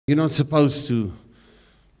You're not supposed to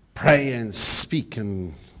pray and speak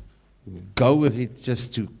and go with it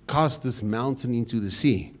just to cast this mountain into the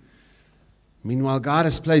sea. Meanwhile, God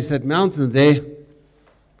has placed that mountain there,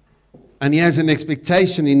 and He has an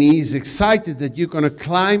expectation, and He is excited that you're going to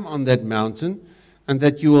climb on that mountain, and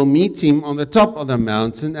that you will meet Him on the top of the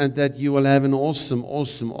mountain, and that you will have an awesome,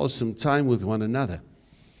 awesome, awesome time with one another.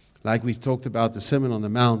 Like we've talked about the Sermon on the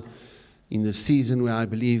Mount, in the season where I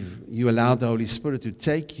believe you allowed the Holy Spirit to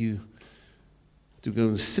take you to go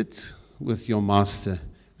and sit with your Master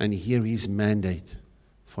and hear His mandate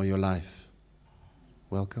for your life.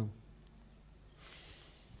 Welcome.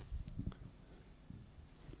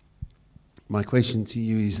 My question to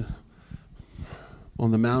you is,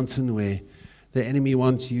 on the mountain where the enemy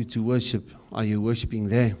wants you to worship, are you worshiping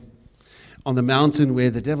there? On the mountain where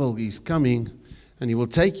the devil is coming, and he will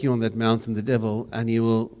take you on that mountain, the devil, and he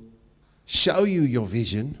will show you your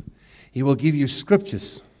vision. He will give you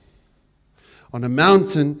scriptures. On a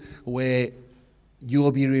mountain where you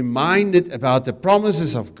will be reminded about the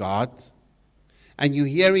promises of God, and you're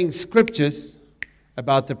hearing scriptures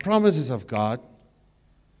about the promises of God,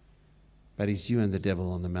 but it's you and the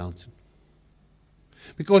devil on the mountain.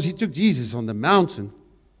 Because He took Jesus on the mountain,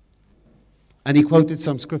 and He quoted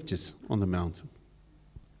some scriptures on the mountain.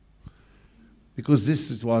 Because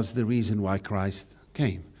this was the reason why Christ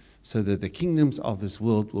came, so that the kingdoms of this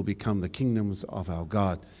world will become the kingdoms of our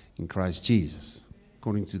God in Christ Jesus,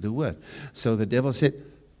 according to the word. So the devil said,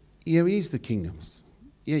 here is the kingdoms.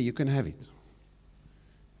 Yeah, you can have it.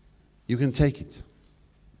 You can take it.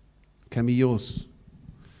 It can be yours.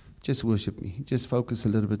 Just worship me. Just focus a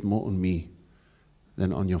little bit more on me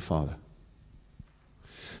than on your Father.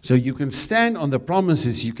 So you can stand on the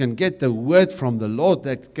promises. You can get the word from the Lord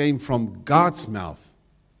that came from God's mouth.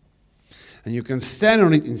 And you can stand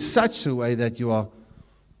on it in such a way that you are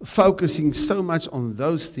focusing so much on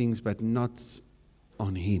those things, but not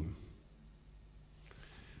on Him.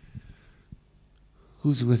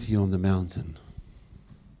 Who's with you on the mountain?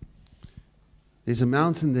 There's a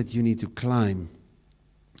mountain that you need to climb.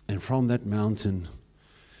 And from that mountain,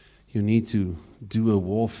 you need to do a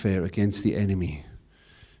warfare against the enemy.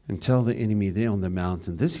 And tell the enemy there on the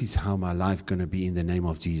mountain, this is how my life is going to be in the name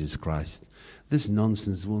of Jesus Christ. This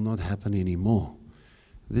nonsense will not happen anymore.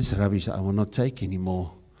 This rubbish I will not take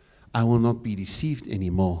anymore. I will not be deceived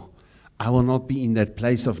anymore. I will not be in that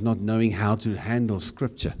place of not knowing how to handle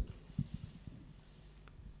Scripture.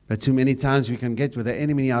 But too many times we can get with the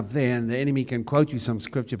enemy up there, and the enemy can quote you some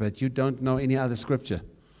Scripture, but you don't know any other Scripture.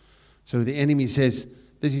 So the enemy says,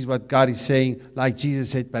 this is what God is saying, like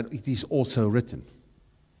Jesus said, but it is also written.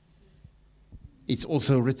 It's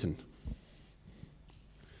also written.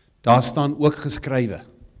 Daar staan ook geskrywe.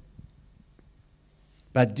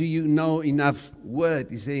 But do you know enough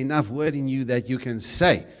word? Is there enough word in you that you can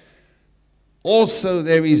say? Also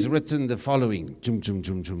there is written the following.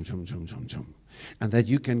 And that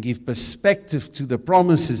you can give perspective to the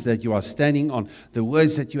promises that you are standing on, the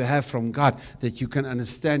words that you have from God, that you can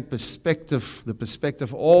understand perspective, the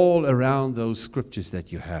perspective all around those scriptures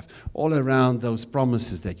that you have, all around those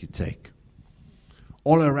promises that you take,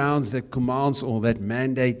 all around that commands or that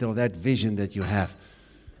mandate or that vision that you have.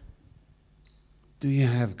 Do you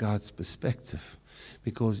have God's perspective?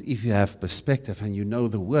 Because if you have perspective and you know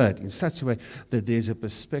the word in such a way that there's a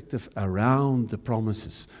perspective around the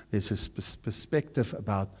promises, there's a perspective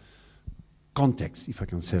about context, if I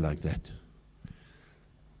can say like that,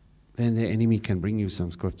 then the enemy can bring you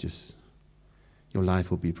some scriptures. Your life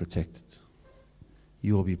will be protected.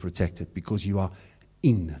 You will be protected because you are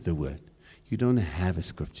in the word. You don't have a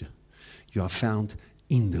scripture. You are found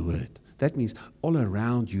in the word. That means all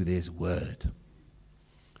around you there's word.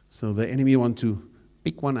 So the enemy wants to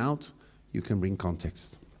pick one out, you can bring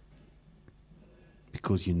context.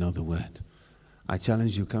 Because you know the word. I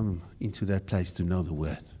challenge you, come into that place to know the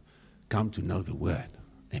word. Come to know the word.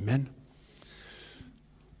 Amen?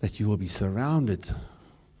 That you will be surrounded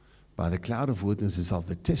by the cloud of witnesses of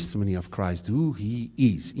the testimony of Christ, who He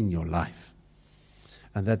is in your life.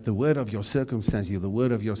 And that the word of your circumstance, the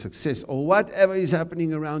word of your success, or whatever is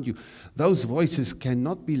happening around you, those voices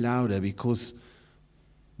cannot be louder because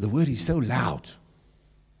the word is so loud.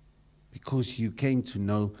 Because you came to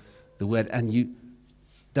know the word. And you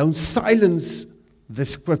don't silence the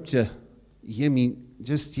scripture. Hear me,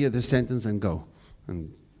 just hear the sentence and go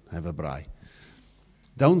and have a braai.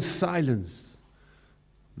 Don't silence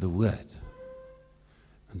the word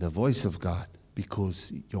and the voice of God,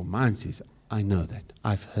 because your mind says, I know that.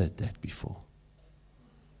 I've heard that before.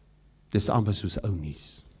 Dis amper soos ou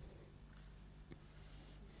nuus.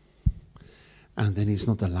 And then it's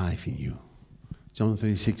not alive in you. John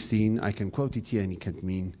 3:16, I can quote it here and it can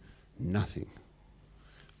mean nothing.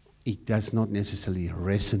 It does not necessarily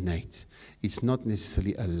resonate. It's not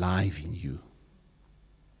necessarily alive in you.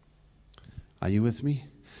 Are you with me?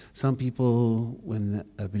 Some people, when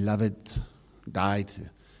a beloved died,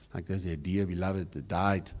 like there's a dear beloved that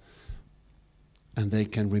died, and they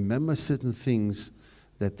can remember certain things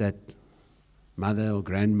that mother or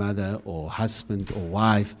grandmother or husband or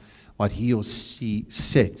wife, what he or she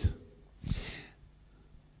said.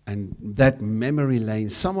 And that memory lane,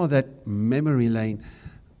 some of that memory lane,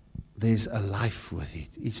 there's a life with it.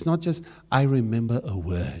 It's not just, I remember a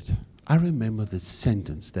word. I remember the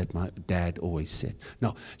sentence that my dad always said.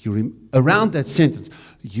 No, around that sentence,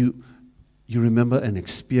 you remember an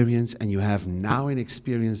experience, and you have now an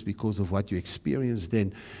experience because of what you experienced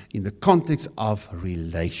then in the context of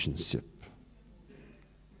relationship.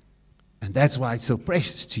 And that's why it's so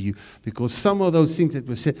precious to you, because some of those things that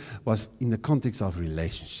were said was in the context of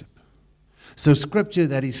relationship. So scripture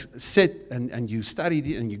that is said and you studied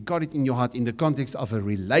it and you got it in your heart in the context of a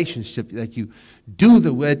relationship, that you do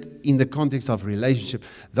the word in the context of relationship,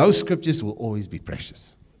 those scriptures will always be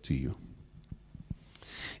precious to you.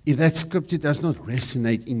 If that scripture does not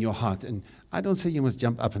resonate in your heart, and I don't say you must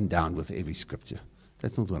jump up and down with every scripture.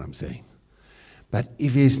 That's not what I'm saying. But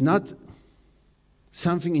if there's not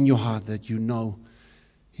something in your heart that you know,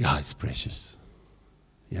 yeah, it's precious.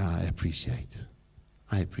 Yeah, I appreciate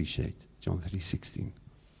John 3:16.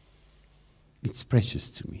 It's precious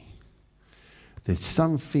to me. There's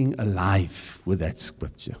something alive with that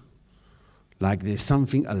scripture. Like there's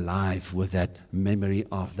something alive with that memory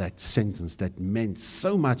of that sentence that meant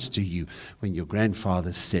so much to you when your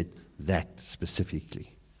grandfather said that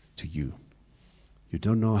specifically to you. You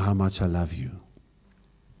don't know how much I love you.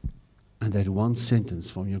 And that one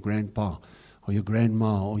sentence from your grandpa or your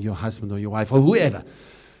grandma or your husband or your wife or whoever,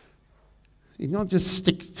 it not just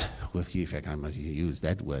sticked with you, if I can use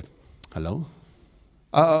that word. Hello?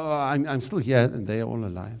 I'm still here and they are all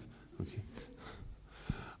alive. Okay.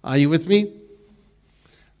 Are you with me?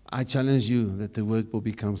 I challenge you that the word will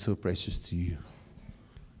become so precious to you.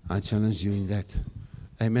 I challenge you in that.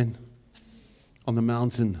 Amen. On the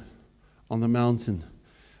mountain, when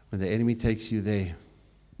the enemy takes you there,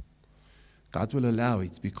 God will allow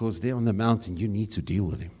it, because there on the mountain you need to deal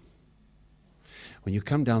with him. When you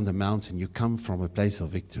come down the mountain, you come from a place of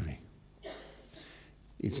victory.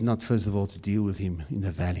 It's not, first of all, to deal with him in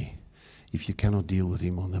the valley if you cannot deal with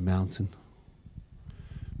him on the mountain.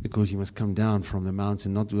 Because you must come down from the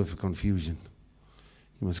mountain not with confusion.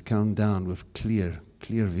 You must come down with clear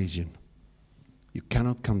vision. You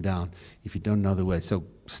cannot come down if you don't know the word. So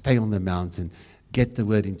stay on the mountain. Get the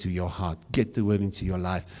word into your heart. Get the word into your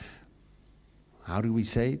life. How do we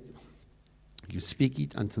say it? You speak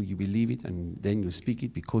it until you believe it, and then you speak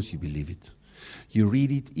it because you believe it. You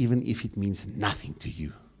read it even if it means nothing to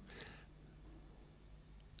you.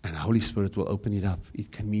 And the Holy Spirit will open it up.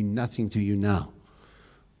 It can mean nothing to you now.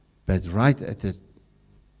 But right at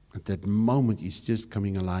that moment, it's just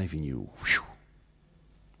coming alive in you. Whew.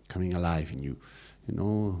 Coming alive in you. You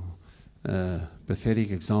know,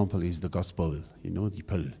 pathetic example is the gospel, you know, the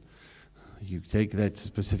pill. You take that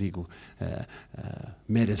specific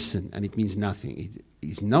medicine and it means nothing. It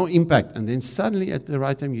is no impact. And then suddenly at the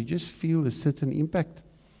right time you just feel a certain impact.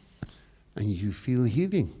 And you feel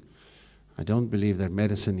healing. I don't believe that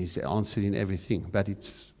medicine is answering everything. But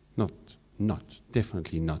it's not,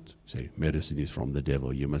 definitely not. Say, medicine is from the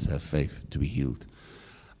devil. You must have faith to be healed.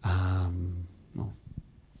 No.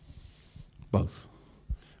 Both.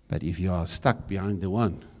 But if you are stuck behind the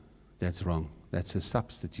one, that's wrong. That's a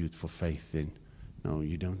substitute for faith then. No,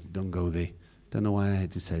 you don't go there. Don't know why I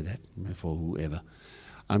had to say that for whoever.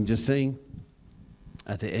 I'm just saying,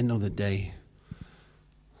 at the end of the day,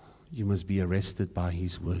 you must be arrested by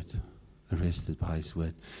his word. Arrested by his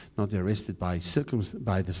word. Not arrested by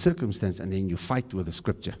the circumstance and then you fight with the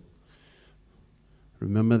scripture.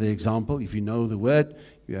 Remember the example? If you know the word,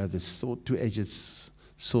 you have the sword, two-edged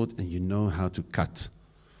sword, and you know how to cut.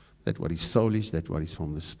 That what is soulish, that what is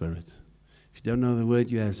from the spirit. If you don't know the word,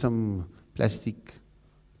 you have some plastic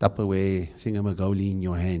Tupperware thingamagoli in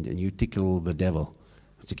your hand and you tickle the devil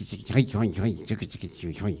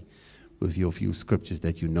with your few scriptures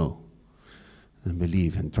that you know and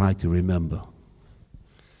believe and try to remember.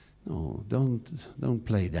 No, don't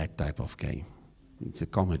play that type of game. It's a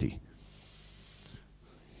comedy.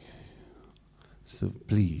 So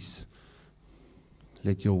please,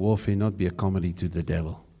 let your warfare not be a comedy to the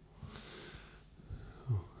devil.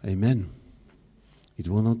 Amen. It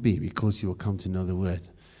will not be, because you will come to know the word.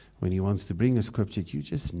 When he wants to bring a scripture, you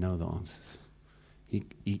just know the answers.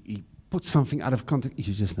 He puts something out of context,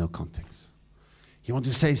 you just know context. You want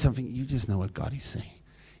to say something, you just know what God is saying.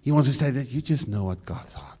 You want to say that, you just know what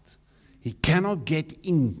God's heart. He cannot get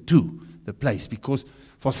into the place because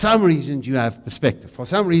for some reason you have perspective. For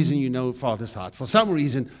some reason you know Father's heart. For some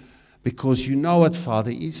reason, because you know what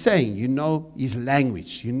Father is saying. You know His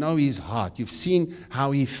language. You know His heart. You've seen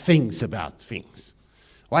how He thinks about things.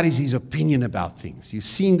 What is His opinion about things? You've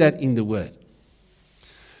seen that in the Word.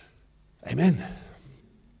 Amen.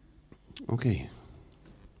 Okay.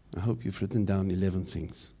 I hope you've written down 11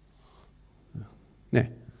 things. Nee.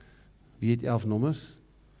 Wie het 11 nommers?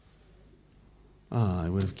 I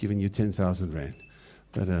would have given you 10,000 rand.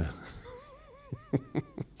 But,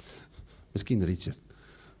 miskien Richard.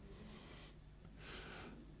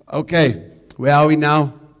 Okay, where are we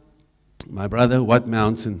now? My brother, what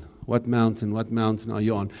mountain are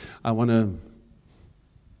you on? I want to,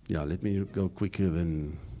 let me go quicker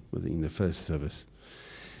than within the first service.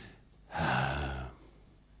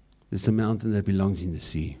 There's a mountain that belongs in the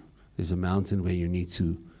sea. There's a mountain where you need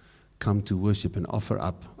to come to worship and offer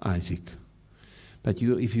up Isaac. But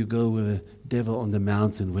if you go with the devil on the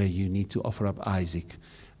mountain where you need to offer up Isaac,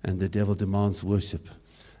 and the devil demands worship,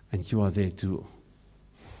 and you are there to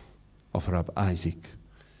offer up Isaac,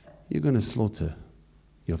 you're going to slaughter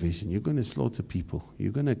your vision. You're going to slaughter people.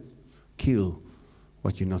 You're going to kill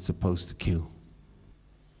what you're not supposed to kill.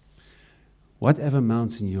 Whatever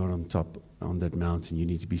mountain you're on top, on that mountain, you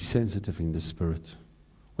need to be sensitive in the spirit.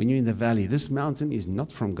 When you're in the valley, this mountain is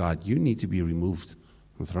not from God. You need to be removed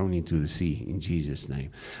and thrown into the sea in Jesus'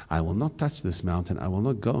 name. I will not touch this mountain. I will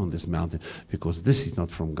not go on this mountain because this is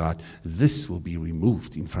not from God. This will be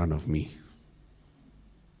removed in front of me.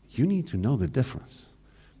 You need to know the difference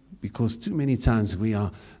because too many times we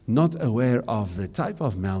are not aware of the type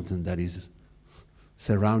of mountain that is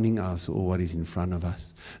surrounding us or what is in front of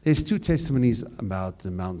us. There's two testimonies about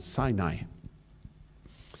Mount Sinai.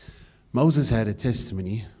 Moses had a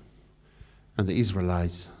testimony, and the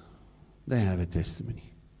Israelites, they have a testimony.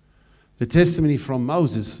 The testimony from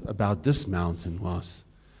Moses about this mountain was,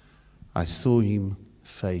 I saw him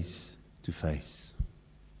face to face.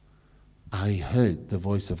 I heard the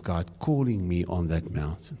voice of God calling me on that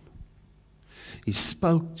mountain. He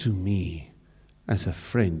spoke to me as a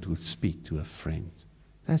friend would speak to a friend.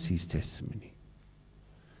 That's his testimony.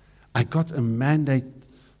 I got a mandate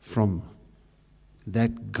from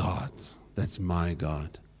that God. That's my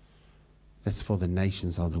God. That's for the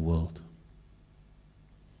nations of the world.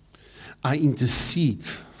 I intercede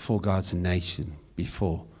for God's nation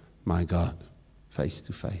before my God, face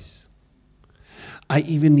to face. I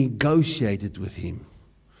even negotiated with him.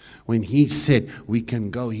 When he said, we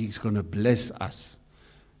can go, he's going to bless us.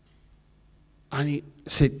 And he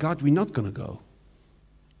said, God, we're not going to go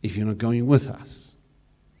if you're not going with us.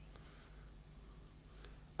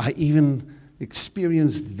 I even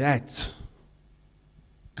experienced that.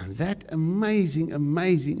 And that amazing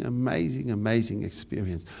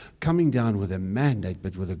experience, coming down with a mandate,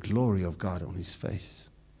 but with the glory of God on his face,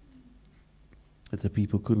 that the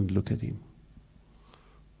people couldn't look at him.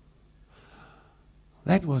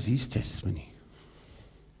 That was his testimony.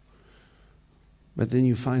 But then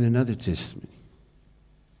you find another testimony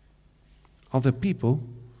of the people.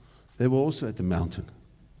 They were also at the mountain.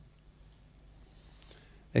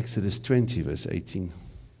 Exodus 20, verse 18.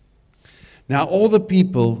 Now all the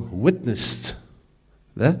people witnessed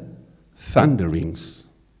the thunderings,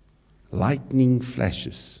 lightning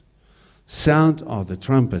flashes, sound of the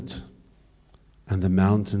trumpet, and the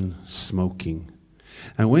mountain smoking.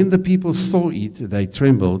 And when the people saw it, they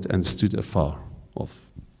trembled and stood afar off.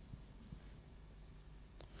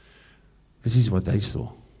 This is what they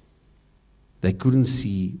saw. They couldn't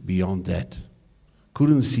see beyond that.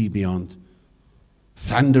 Couldn't see beyond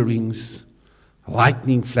thunderings,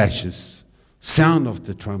 lightning flashes, sound of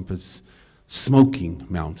the trumpets, smoking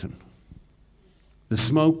mountain. The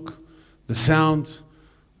smoke, the sound,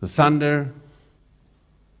 the thunder,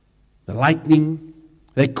 the lightning,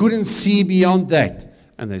 they couldn't see beyond that,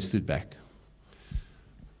 and they stood back.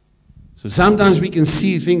 So sometimes we can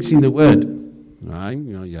see things in the Word.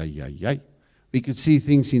 We could see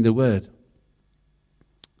things in the Word.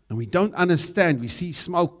 And we don't understand. We see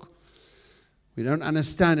smoke. We don't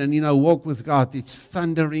understand, and walk with God. It's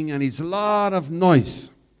thundering and it's a lot of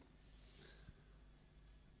noise.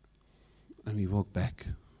 And we walk back.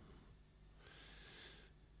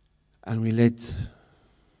 And we let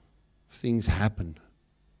things happen.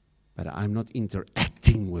 But I'm not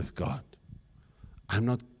interacting with God. I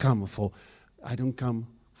don't come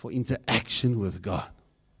for interaction with God.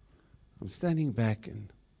 I'm standing back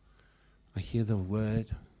and I hear the word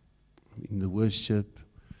in the worship.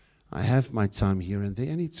 I have my time here and there,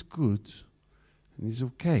 and it's good, and it's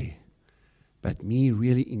okay. but me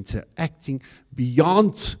really interacting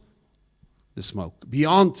beyond the smoke,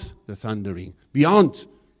 beyond the thundering, beyond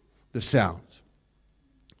the sound.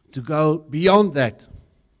 To go beyond that.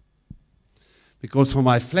 Because for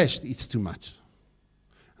my flesh, it's too much.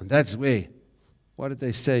 And that's where, what did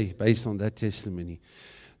they say based on that testimony?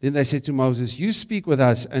 Then they said to Moses, you speak with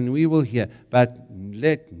us and we will hear, but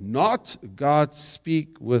let not God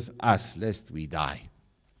speak with us, lest we die.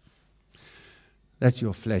 That's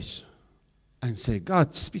your flesh. And say,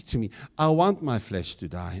 God, speak to me. I want my flesh to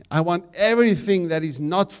die. I want everything that is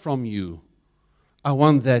not from you. I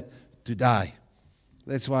want that to die.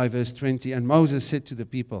 That's why verse 20, and Moses said to the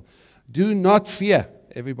people, do not fear.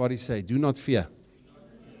 Everybody say, do not fear.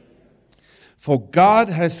 For God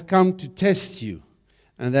has come to test you,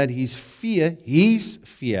 and that his fear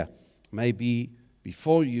may be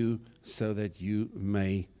before you, so that you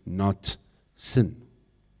may not sin.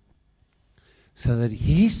 So that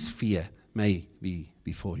his fear may be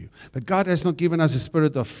before you. But God has not given us a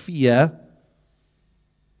spirit of fear,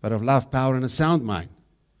 but of love, power, and a sound mind.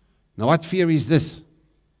 Now, what fear is this?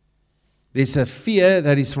 There's a fear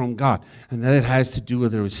that is from God, and that has to do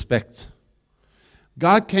with the respect.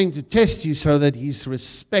 God came to test you so that his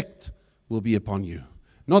respect will be upon you.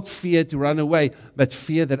 Not fear to run away, but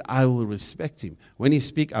fear that I will respect him. When he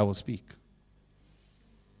speaks, I will speak.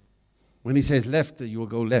 When he says left, you will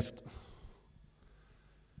go left.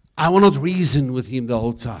 I will not reason with him the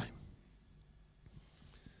whole time.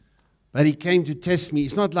 But he came to test me.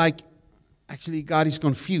 It's not like, actually, God is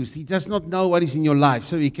confused. He does not know what is in your life,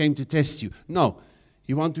 so he came to test you. No,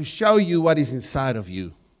 he wants to show you what is inside of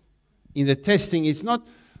you. In the testing, it's not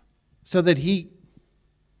so that he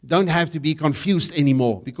don't have to be confused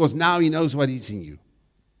anymore, because now he knows what is in you.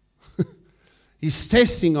 His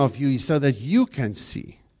testing of you is so that you can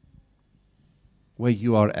see where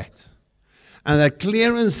you are at. And that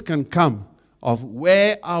clearance can come of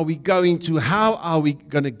where are we going to, how are we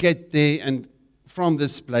going to get there, and from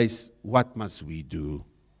this place, what must we do?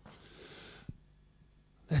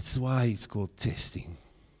 That's why it's called testing.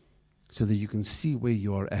 So that you can see where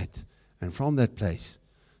you are at. And from that place,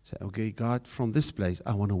 say, okay, God, from this place,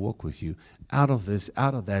 I want to walk with you. Out of this,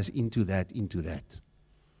 out of that, into that, into that.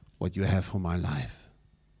 What you have for my life.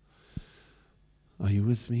 Are you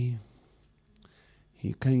with me?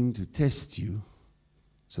 He came to test you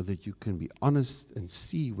so that you can be honest and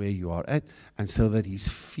see where you are at, and so that his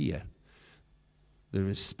fear, the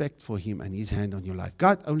respect for him and his hand on your life.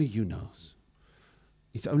 God, only you knows.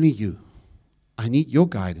 It's only you. I need your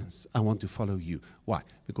guidance. I want to follow you. Why?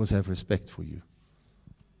 Because I have respect for you.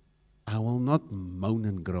 I will not moan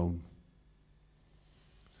and groan.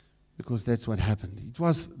 Because that's what happened. It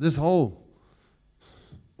was this whole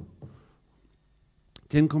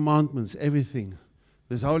 10 Commandments, everything.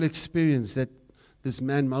 This whole experience that this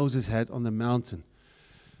man Moses had on the mountain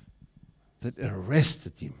that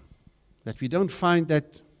arrested him. That we don't find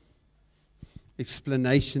that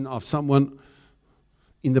explanation of someone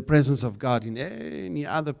in the presence of God in any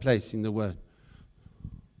other place in the Word.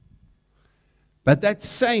 But that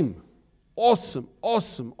same awesome,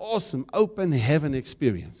 open heaven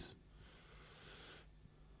experience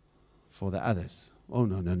for the others. Oh,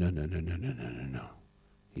 no.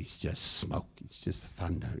 It's just smoke. It's just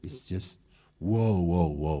thunder. It's just,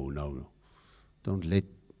 whoa, no.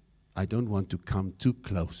 I don't want to come too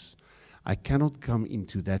close. I cannot come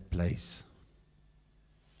into that place.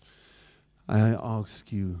 I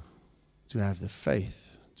ask you to have the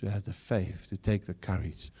faith, to take the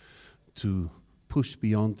courage, to push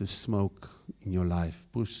beyond the smoke in your life,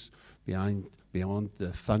 push beyond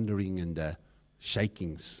the thundering and the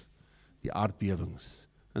shakings, the aardbewings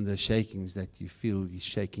and the shakings that you feel is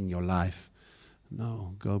shaking your life.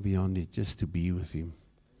 No, go beyond it, just to be with him.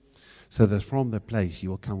 So that from the place you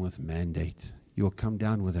will come with a mandate. You will come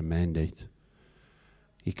down with a mandate.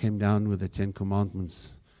 He came down with the 10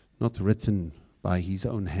 Commandments, not written by his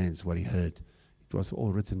own hands, what he heard. It was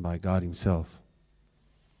all written by God himself.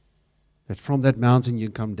 That from that mountain you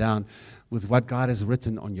come down with what God has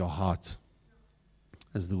written on your heart.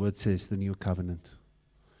 As the word says, the new covenant.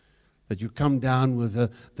 That you come down with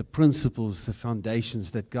the principles, the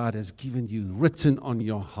foundations that God has given you, written on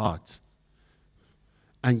your heart.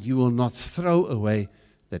 And you will not throw away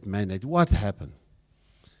that mandate. What happened?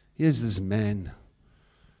 Here's this man.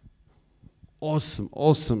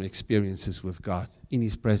 Awesome experiences with God in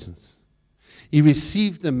his presence. He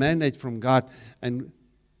received the mandate from God, and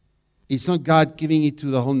it's not God giving it to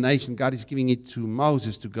the whole nation. God is giving it to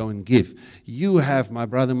Moses to go and give. You have, my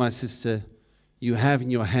brother, my sister, you have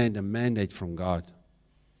in your hand a mandate from God.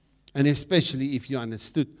 And especially if you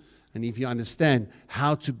understood and if you understand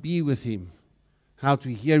how to be with him, how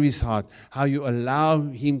to hear his heart, how you allow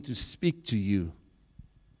him to speak to you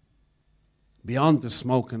beyond the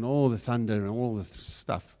smoke and all the thunder and all the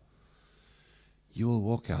stuff, you will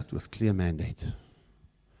walk out with clear mandate.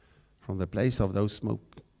 From the place of those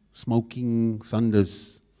smoking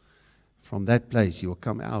thunders, from that place you will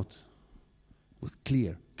come out with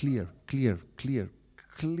clear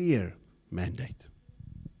mandate.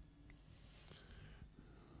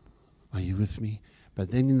 Are you with me?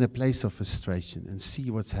 But then in the place of frustration, and see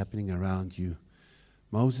what's happening around you.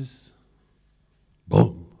 Moses,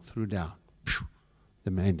 boom, threw down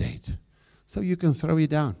the mandate. So you can throw it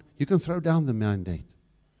down. You can throw down the mandate.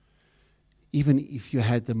 Even if you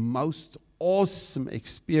had the most awesome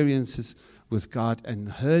experiences with God and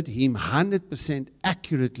heard him 100%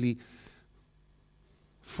 accurately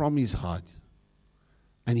from his heart,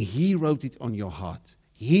 and he wrote it on your heart.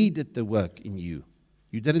 He did the work in you.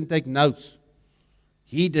 You didn't take notes.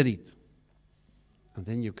 He did it. And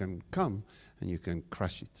then you can come and you can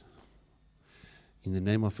crush it. In the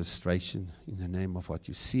name of frustration, in the name of what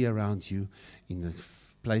you see around you, in the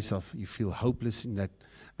place of you feel hopeless in that,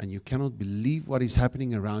 and you cannot believe what is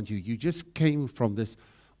happening around you. You just came from this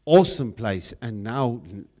awesome place, and now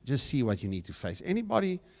just see what you need to face.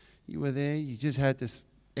 Anybody, you were there, you just had this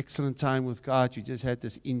excellent time with God, you just had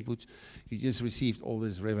this input, you just received all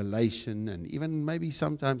this revelation, and even maybe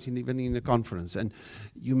sometimes even in a conference, and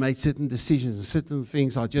you made certain decisions, certain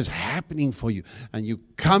things are just happening for you, and you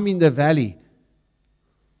come in the valley.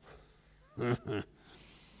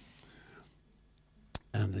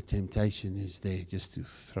 And the temptation is there just to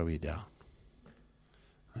throw it down.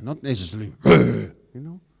 And not necessarily,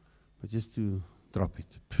 but just to drop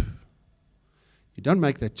it. You don't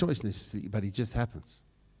make that choice necessarily, but it just happens.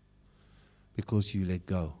 Because you let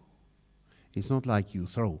go. It's not like you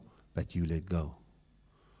throw, but you let go.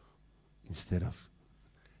 Instead of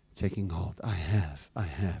taking hold. I have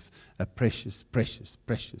a precious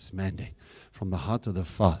mandate from the heart of the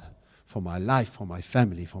Father. For my life, for my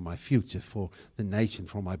family, for my future, for the nation,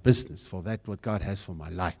 for my business, for that what God has for my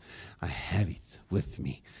life. I have it with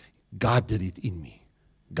me. God did it in me.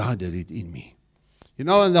 God did it in me. And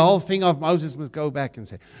the whole thing of Moses must go back and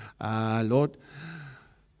say, Lord,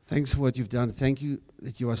 thanks for what you've done. Thank you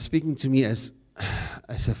that you are speaking to me as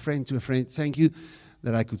a friend to a friend. Thank you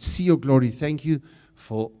that I could see your glory. Thank you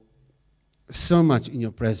for so much in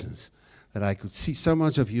your presence. That I could see so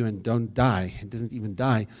much of you and don't die, and didn't even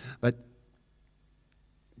die. But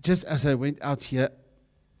just as I went out here,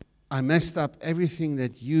 I messed up everything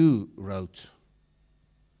that you wrote.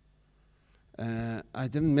 I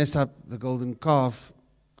didn't mess up the golden calf.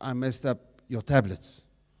 I messed up your tablets.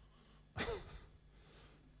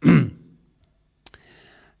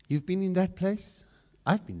 You've been in that place?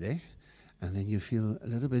 I've been there. And then you feel a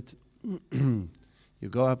little bit, you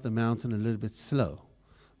go up the mountain a little bit slow.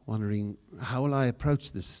 Wondering, how will I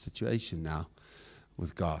approach this situation now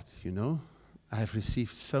with God? I have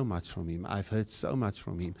received so much from him. I've heard so much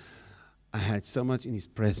from him. I had so much in his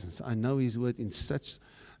presence. I know his word in such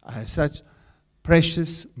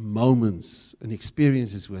precious moments and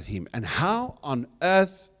experiences with him. And how on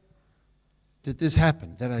earth did this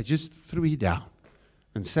happen? That I just threw it down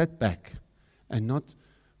and sat back and not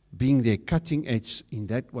being there cutting edge in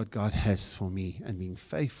that what God has for me and being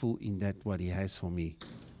faithful in that what he has for me.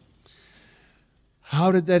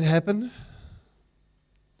 How did that happen?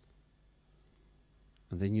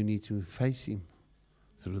 And then you need to face him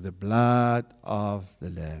through the blood of the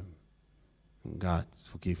Lamb. And God's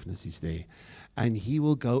forgiveness is there. And he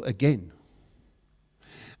will go again.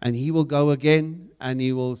 And he will go again, and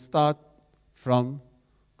he will start from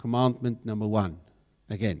commandment number 1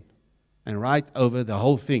 again. And write over the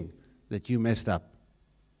whole thing that you messed up.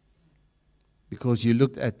 Because you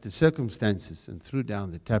looked at the circumstances and threw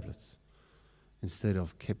down the tablets. Instead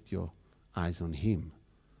of kept your eyes on him.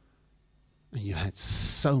 And you had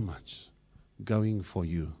so much going for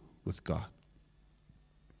you with God.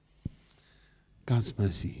 God's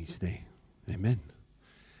mercy is there. Amen.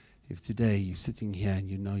 If today you're sitting here and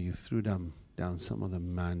you threw down some of the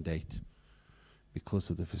mandate because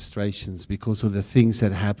of the frustrations, because of the things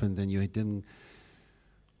that happened, and you didn't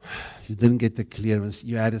get the clearance.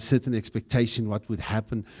 You had a certain expectation what would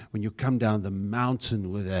happen when you come down the mountain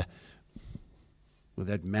with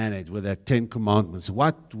that mandate, with that 10 commandments.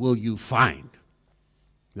 What will you find?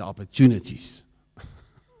 The opportunities.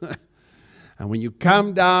 And when you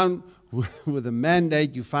come down with a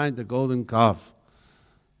mandate, you find the golden calf.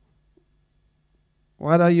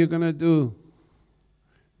 What are you going to do?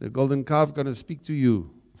 The golden calf going to speak to you.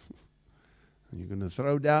 Are you going to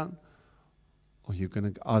throw down? Or you're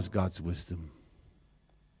going to ask God's wisdom?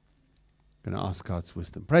 Going to ask God's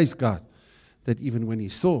wisdom. Praise God. that even when he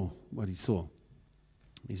saw what he saw,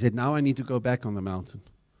 he said, now I need to go back on the mountain.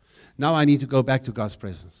 Now I need to go back to God's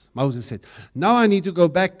presence. Moses said, now I need to go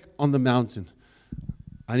back on the mountain.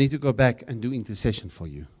 I need to go back and do intercession for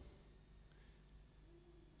you.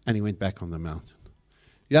 And he went back on the mountain.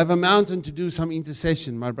 You have a mountain to do some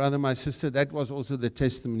intercession. My brother, my sister, that was also the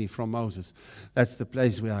testimony from Moses. That's the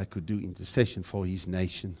place where I could do intercession for his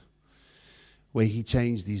nation, where he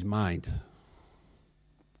changed his mind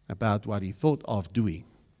about what he thought of doing.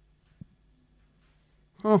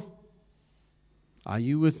 Oh, are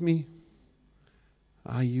you with me?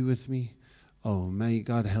 Are you with me? Oh, may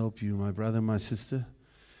God help you, my brother, my sister,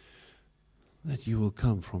 that you will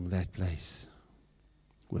come from that place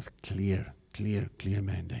with clear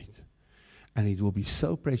mandate. And it will be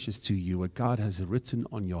so precious to you what God has written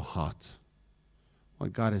on your heart.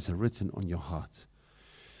 What God has written on your heart.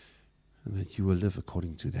 And that you will live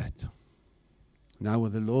according to that. Now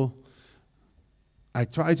with the law, I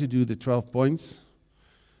tried to do the 12 points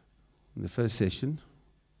in the first session,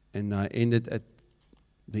 and I ended at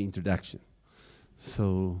the introduction.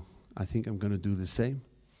 So I think I'm going to do the same.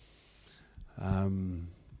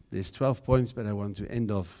 There's 12 points, but I want to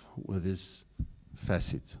end off with this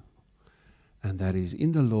facet. And that is,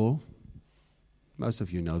 in the law, most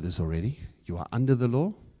of you know this already, you are under the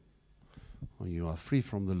law, or you are free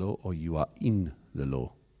from the law, or you are in the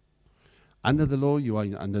law. Under the law, you are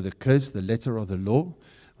under the curse, the letter of the law,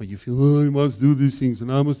 where you feel, oh, I must do these things,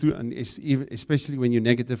 and I must do, and especially when you're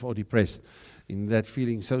negative or depressed, in that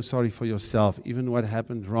feeling so sorry for yourself, even what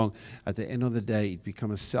happened wrong, at the end of the day, it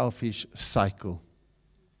becomes a selfish cycle,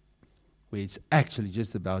 where it's actually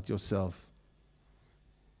just about yourself.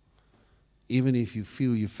 Even if you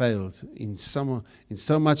feel you failed, in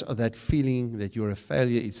so much of that feeling that you're a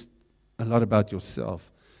failure, it's a lot about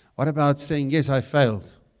yourself. What about saying, yes, I failed,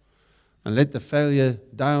 and let the failure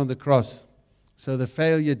die on the cross? So the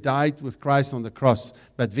failure died with Christ on the cross,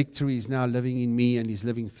 but victory is now living in me, and He's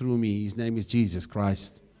living through me. His name is Jesus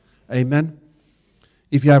Christ. Amen?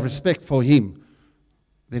 If you have respect for Him,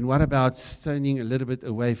 then what about standing a little bit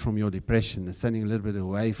away from your depression and standing a little bit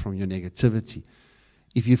away from your negativity?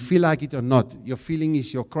 If you feel like it or not, your feeling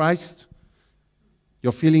is your Christ,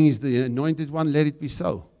 your feeling is the anointed one, let it be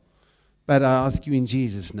so. But I ask you in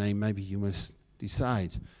Jesus' name, maybe you must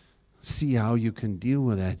decide, see how you can deal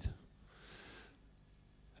with that.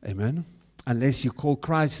 Amen? Unless you call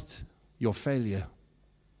Christ your failure.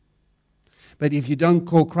 But if you don't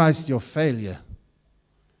call Christ your failure,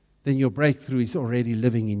 then your breakthrough is already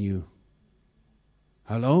living in you.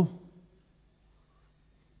 Hello?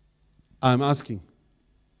 I'm asking.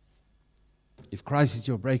 If Christ is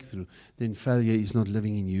your breakthrough, then failure is not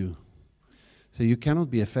living in you. So you cannot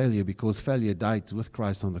be a failure because failure died with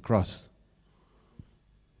Christ on the cross.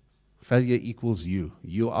 Failure equals you.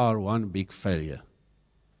 You are one big failure.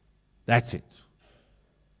 That's it.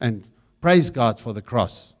 And praise God for the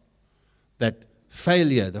cross. That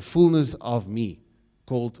failure, the fullness of me,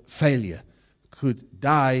 called failure, could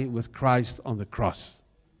die with Christ on the cross.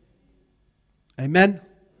 Amen?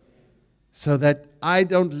 So that I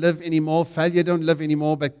don't live anymore, failure don't live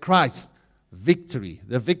anymore, but Christ, victory,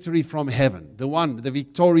 the victory from heaven, the one, the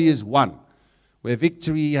victorious one, where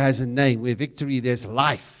victory has a name, where victory there's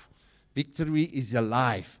life. Victory is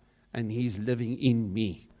alive, and He's living in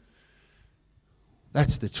me.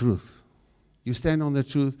 That's the truth. You stand on the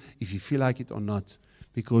truth if you feel like it or not,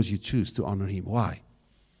 because you choose to honor Him. Why?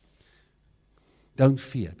 Don't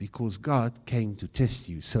fear, because God came to test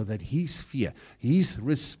you so that His fear, His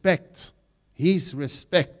respect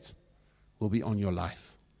will be on your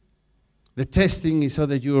life. The testing is so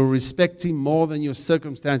that you will respect Him more than your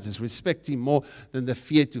circumstances, respect Him more than the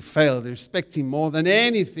fear to fail, respect Him more than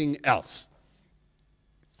anything else.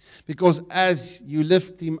 Because as you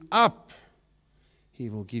lift Him up, He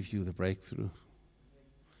will give you the breakthrough.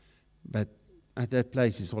 But at that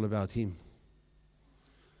place, it's all about Him.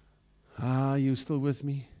 Are you still with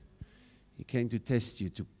me? He came to test you,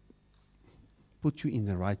 to put you in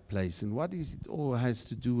the right place. And what is it all has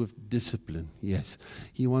to do with discipline? Yes,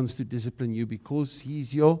 He wants to discipline you because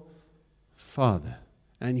He's your Father.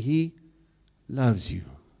 And He loves you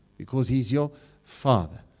because He's your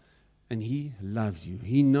Father. And He loves you.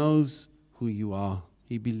 He knows who you are.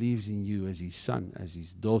 He believes in you as His son, as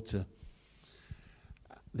His daughter.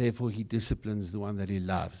 Therefore, He disciplines the one that He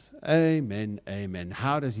loves. Amen, amen.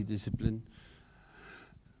 How does He discipline?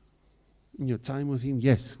 In your time with Him,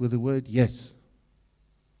 yes. With the Word, yes.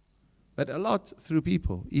 But a lot through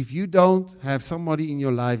people. If you don't have somebody in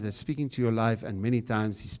your life that's speaking to your life, and many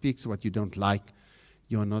times He speaks what you don't like,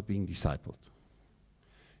 you are not being discipled.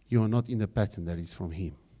 You are not in the pattern that is from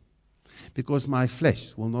Him. Because my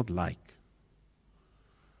flesh will not like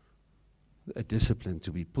a discipline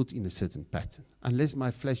to be put in a certain pattern. Unless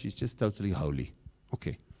my flesh is just totally holy.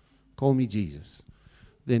 Okay, call me Jesus.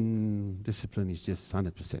 Then discipline is just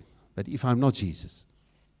 100%. But if I'm not Jesus,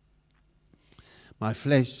 my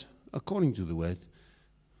flesh, according to the word,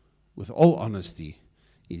 with all honesty,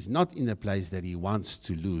 is not in a place that he wants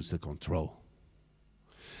to lose the control.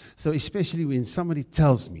 So especially when somebody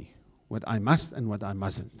tells me what I must and what I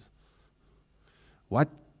mustn't. What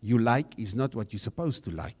you like is not what you're supposed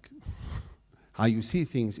to like. How you see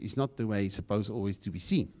things is not the way it's supposed always to be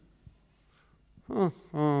seen.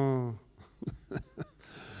 Now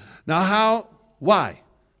how? Why?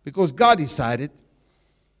 Because God decided,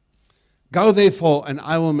 go therefore and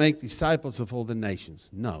I will make disciples of all the nations.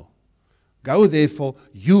 No. Go therefore,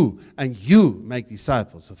 you make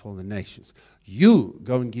disciples of all the nations. You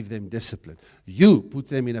go and give them discipline. You put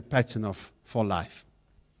them in a pattern for life.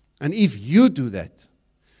 And if you do that,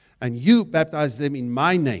 and you baptize them in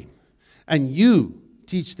my name, and you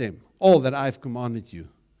teach them all that I've commanded you,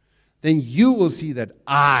 then you will see that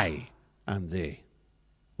I am there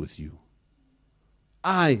with you.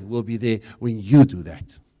 I will be there when you do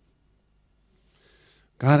that.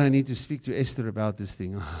 God, I need to speak to Esther about this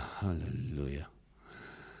thing. Oh, hallelujah.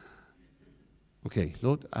 Okay,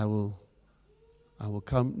 Lord, I will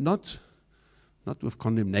come not with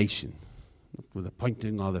condemnation, not with a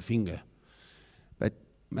pointing of the finger, but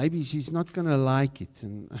maybe she's not going to like it.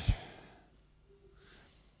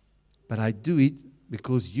 But I do it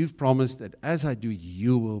because you've promised that as I do it,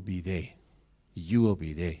 you will be there. You will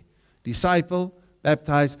be there. Disciple,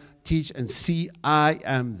 baptize, teach, and see I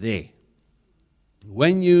am there.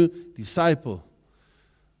 When you disciple,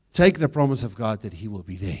 take the promise of God that he will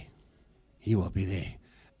be there. He will be there.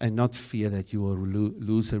 And not fear that you will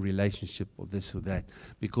lose a relationship or this or that.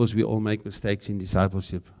 Because we all make mistakes in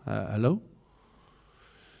discipleship. Hello?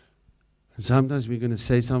 And sometimes we're going to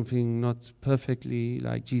say something not perfectly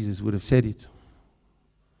like Jesus would have said it.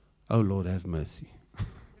 Oh Lord, have mercy.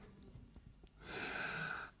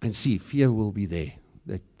 And see, fear will be there.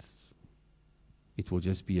 That it will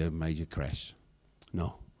just be a major crash.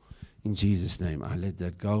 No. In Jesus' name, I let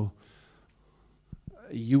that go.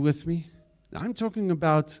 Are you with me? I'm talking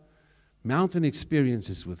about mountain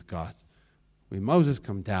experiences with God. Where Moses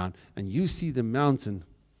come down and you see the mountain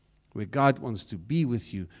where God wants to be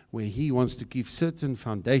with you, where he wants to give certain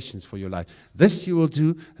foundations for your life. This you will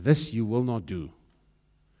do, this you will not do.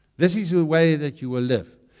 This is the way that you will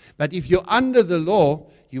live. But if you're under the law,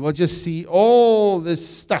 you will just see all this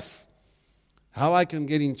stuff. How I can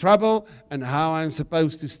get in trouble and how I'm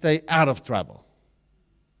supposed to stay out of trouble.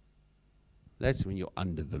 That's when you're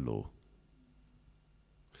under the law.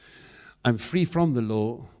 I'm free from the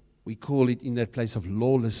law. We call it in that place of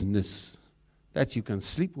lawlessness. That you can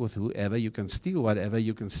sleep with whoever, you can steal whatever,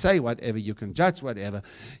 you can say whatever, you can judge whatever,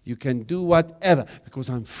 you can do whatever, because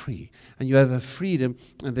I'm free. And you have a freedom,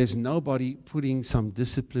 and there's nobody putting some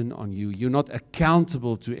discipline on you. You're not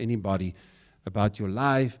accountable to anybody about your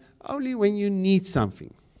life, only when you need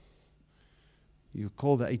something. You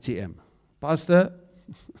call the ATM. Pastor,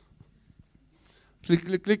 click,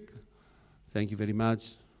 click, click. Thank you very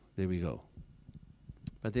much. There we go.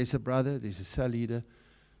 But there's a brother, there's a cell leader,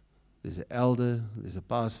 there's an elder, there's a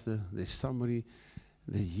pastor, there's somebody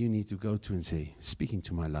that you need to go to and say, speak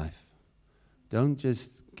into my life. Don't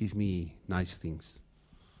just give me nice things.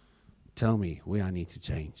 Tell me where I need to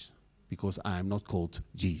change, because I am not called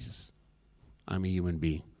Jesus. I'm a human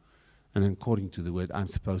being. And according to the word, I'm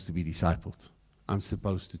supposed to be discipled. I'm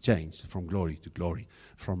supposed to change from glory to glory,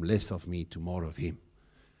 from less of me to more of him.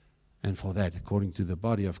 And for that, according to the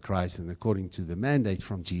body of Christ and according to the mandate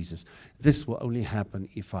from Jesus, this will only happen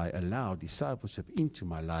if I allow discipleship into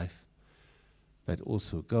my life, but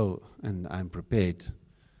also go and I'm prepared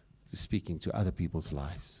to speak into other people's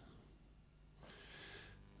lives.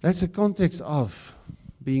 That's the context of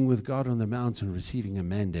being with God on the mountain, receiving a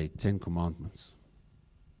mandate, 10 commandments.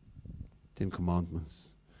 10 commandments.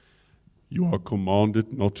 You are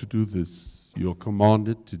commanded not to do this. You are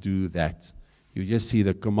commanded to do that. You just see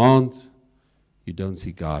the command, you don't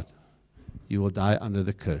see God. You will die under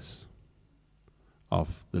the curse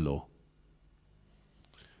of the law.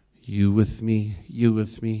 You with me, you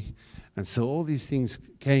with me. And so all these things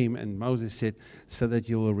came, and Moses said, so that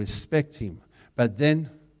you will respect him. But then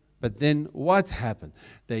what happened?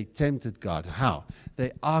 They tempted God. How?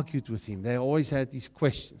 They argued with him. They always had these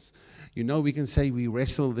questions. You know, we can say we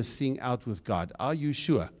wrestle this thing out with God. Are you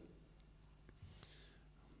sure?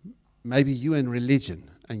 Maybe you in religion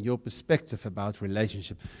and your perspective about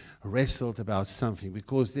relationship wrestled about something,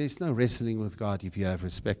 because there's no wrestling with God if you have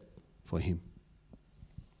respect for him.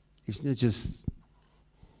 It's not just,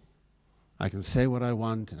 I can say what I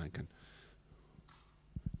want and I can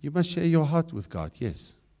You must share your heart with God,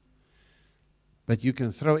 yes. But you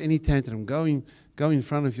can throw any tantrum, go in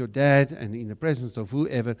front of your dad and in the presence of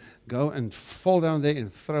whoever, go and fall down there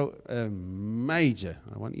and throw a major,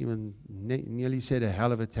 I won't even nearly said a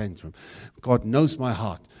hell of a tantrum. God knows my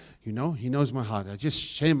heart. You know, He knows my heart. I just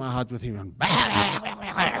share my heart with Him. And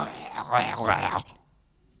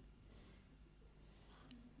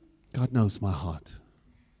God knows my heart.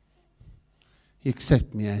 He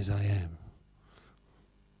accepts me as I am.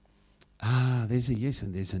 There's a yes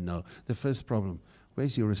and there's a no. The first problem,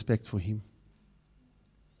 where's your respect for Him?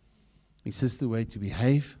 Is this the way to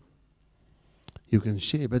behave? You can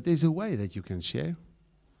share, but there's a way that you can share.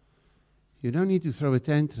 You don't need to throw a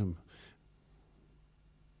tantrum.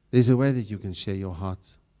 There's a way that you can share your heart.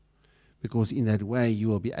 Because in that way, you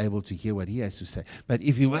will be able to hear what He has to say. But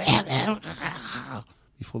if you,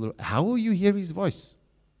 how will you hear His voice?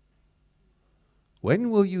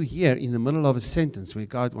 When will you hear in the middle of a sentence where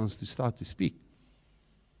God wants to start to speak?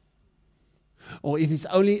 Or if it's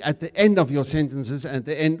only at the end of your sentences, at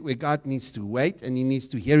the end where God needs to wait and He needs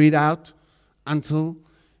to hear it out until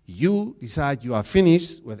you decide you are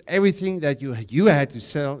finished with everything that you had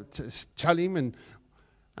to tell Him,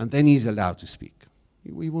 and then He's allowed to speak.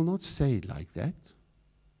 We will not say it like that.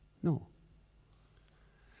 No.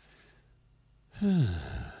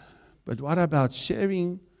 But what about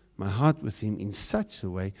sharing my heart with Him in such a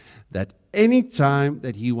way that any time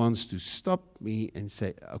that He wants to stop me and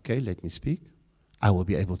say, okay, let me speak, I will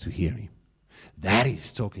be able to hear Him. That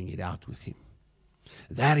is talking it out with Him.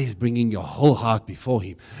 That is bringing your whole heart before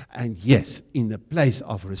Him. And yes, in the place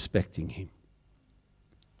of respecting Him.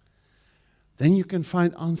 Then you can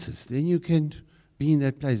find answers. Then you can be in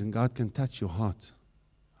that place and God can touch your heart.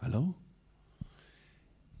 Hello?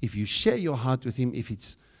 If you share your heart with Him, if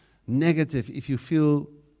it's negative, if you feel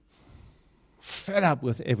fed up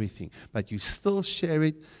with everything, but you still share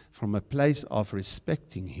it from a place of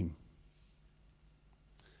respecting Him,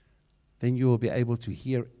 then you will be able to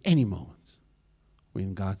hear any moment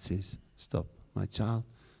when God says, stop, my child,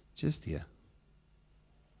 just hear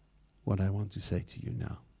what I want to say to you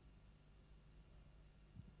now.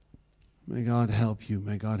 May God help you.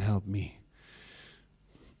 May God help me.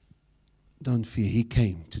 Don't fear. He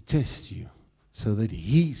came to test you so that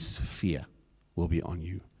His fear will be on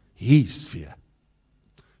you. His fear.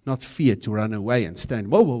 Not fear to run away and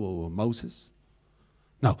stand, whoa, whoa, whoa, whoa, Moses.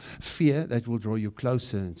 No, fear that will draw you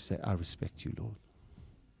closer and say, I respect you, Lord.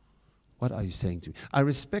 What are you saying to me? I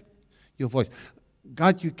respect your voice.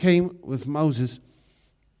 God, you came with Moses.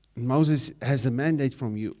 Moses has a mandate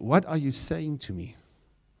from you. What are you saying to me?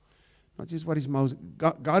 Not just what is Moses.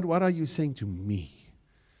 God, what are you saying to me?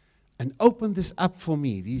 And open this up for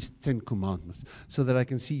me, these 10 commandments, so that I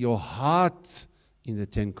can see your heart in the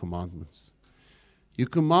 10 commandments. You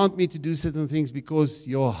command me to do certain things because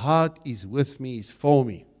your heart is with me, is for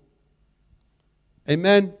me.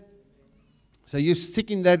 Amen? So you stick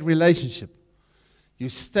in that relationship. You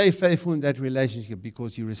stay faithful in that relationship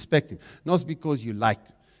because you respect Him, not because you like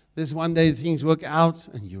Him. This one day things work out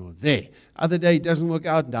and you're there. Other day it doesn't work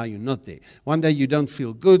out, now you're not there. One day you don't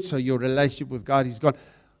feel good, so your relationship with God is gone.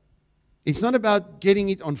 It's not about getting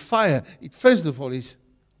it on fire. It first of all is,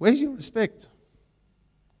 where's your respect?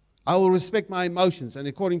 I will respect my emotions, and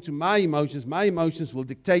according to my emotions will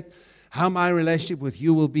dictate how my relationship with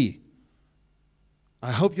you will be.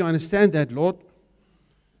 I hope you understand that, Lord.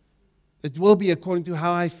 It will be according to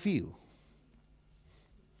how I feel.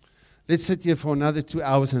 Let's sit here for another 2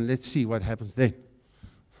 hours and let's see what happens then.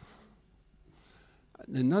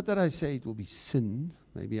 And not that I say it will be sin.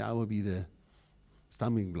 Maybe I will be the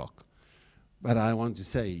stumbling block. But I want to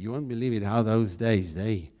say, you won't believe it, how those days,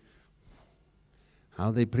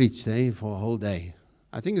 how they preach, for a whole day.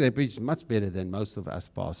 I think they preach much better than most of us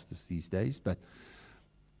pastors these days, but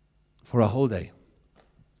for a whole day.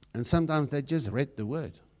 And sometimes they just read the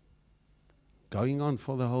word, going on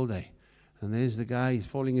for the whole day. And there's the guy, he's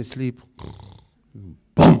falling asleep.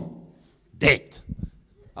 Boom! Dead.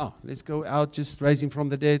 Oh, let's go out, just raise him from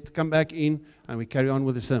the dead, come back in, and we carry on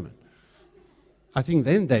with the sermon. I think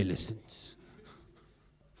then they listened.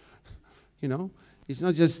 You know, it's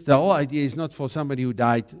not just, the whole idea is not for somebody who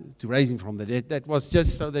died to raise him from the dead. That was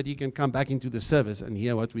just so that he can come back into the service and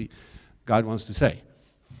hear what God wants to say,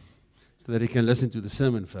 so that he can listen to the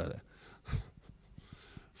sermon further.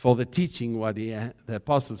 For the teaching, what the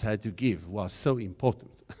apostles had to give was so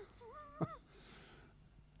important.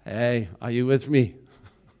 Hey, are you with me?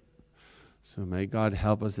 So may God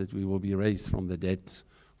help us that we will be raised from the dead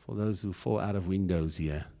for those who fall out of windows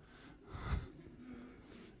here.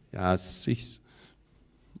 Yes.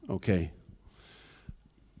 Okay.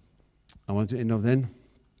 I want to end off then.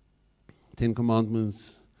 10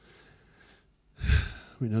 Commandments.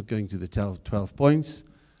 We're not going to the 12 points.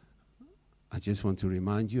 I just want to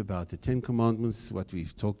remind you about the 10 commandments, what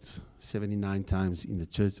we've talked 79 times in the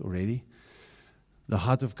church already. The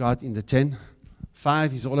heart of God in the 10.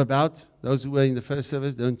 5 is all about, those who were in the first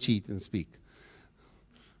service, don't cheat and speak.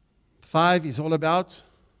 5 is all about,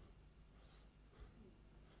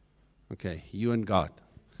 okay, you and God.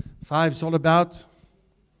 5 is all about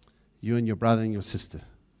you and your brother and your sister.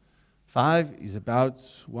 5 is about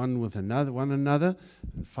one another,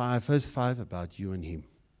 and verse 5 about you and him.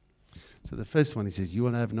 So the first one, he says, you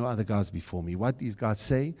will have no other gods before me. What is God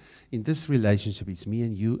saying? In this relationship, it's me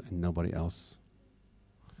and you and nobody else.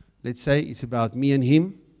 Let's say it's about me and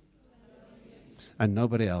him and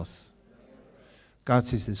nobody else. God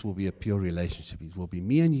says this will be a pure relationship. It will be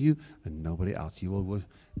me and you and nobody else. You will.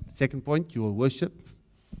 Second point, you will worship.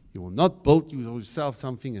 You will not build yourself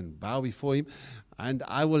something and bow before him. And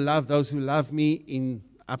I will love those who love me in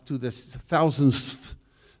up to the 1000th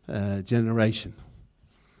generation.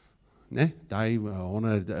 Ne? Die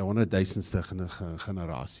 100,000ste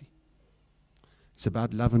generasie. It's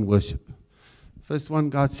about love and worship. First one,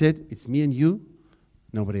 God said, it's me and you,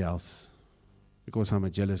 nobody else. Because I'm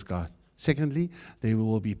a jealous God. Secondly, there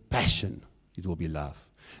will be passion. It will be love.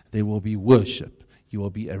 There will be worship. You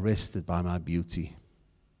will be arrested by my beauty.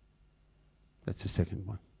 That's the second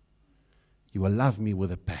one. You will love me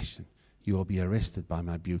with a passion. You will be arrested by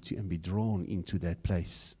my beauty and be drawn into that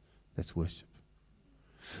place. That's worship.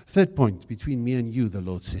 Third point, between me and you, the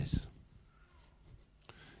Lord says,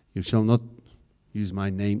 you shall not use my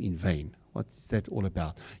name in vain. What is that all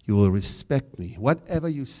about? You will respect me. Whatever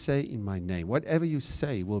you say in my name, whatever you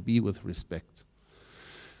say will be with respect.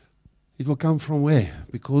 It will come from where?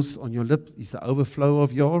 Because on your lip is the overflow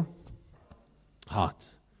of your heart.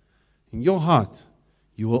 In your heart,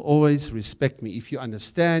 you will always respect me. If you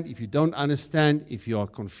understand, if you don't understand, if you are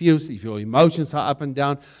confused, if your emotions are up and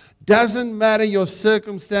down, doesn't matter your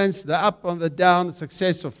circumstance, the up or the down, the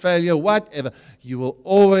success or failure, whatever, you will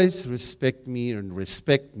always respect me and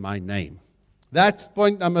respect my name. That's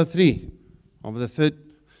point number 3 of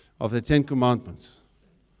the 10 commandments.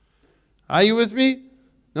 Are you with me?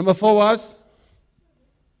 Number 4 was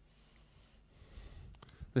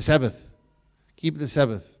the Sabbath. Keep the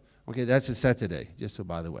Sabbath. Okay, that's a Saturday, just so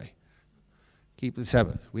by the way. Keep the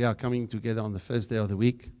Sabbath. We are coming together on the first day of the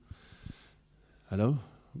week. Hello?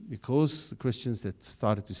 Because the Christians that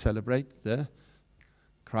started to celebrate the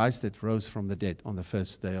Christ that rose from the dead on the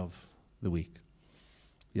first day of the week.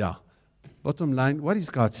 Yeah. Bottom line, what is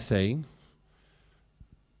God saying?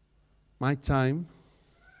 My time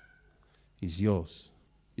is yours.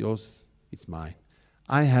 Yours is mine.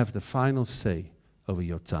 I have the final say over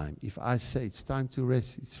your time. If I say it's time to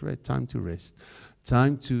rest, it's time to rest.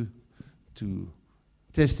 Time to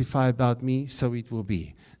testify about me, so it will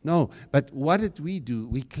be. No, but what did we do?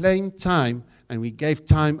 We claimed time and we gave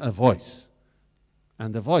time a voice.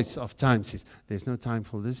 And the voice of time says, there's no time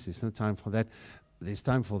for this, there's no time for that, there's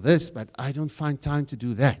time for this, but I don't find time to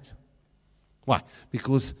do that. Why?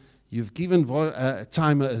 Because you've given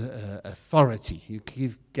time authority. You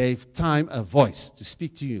gave time a voice to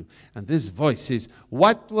speak to you. And this voice says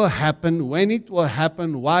what will happen, when it will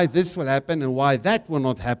happen, why this will happen, and why that will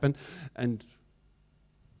not happen. And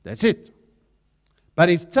that's it. But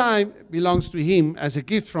if time belongs to him as a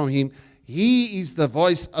gift from him, he is the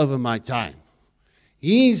voice over my time.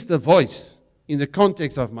 He is the voice in the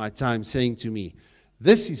context of my time saying to me,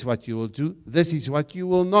 this is what you will do, this is what you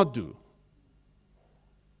will not do.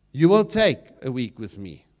 You will take a week with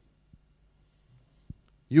me.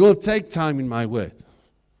 You will take time in my word.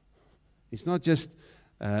 It's not just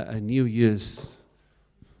a New Year's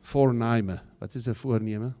voornemen. Wat is 'n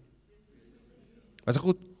voorneme? Was dit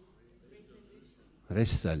goed?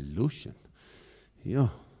 Resolution. Ja.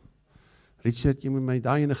 Richard, jy moet my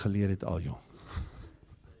daai ene geleer het al, jong.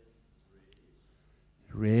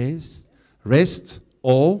 Rest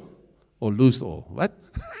all or lose all. What?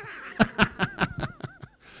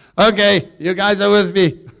 Okay, you guys are with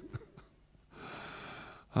me.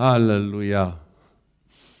 Hallelujah.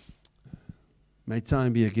 May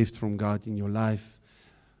time be a gift from God in your life,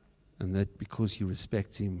 and that because you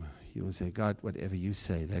respect him, you will say, God, whatever you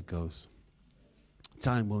say, that goes.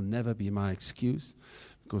 Time will never be my excuse,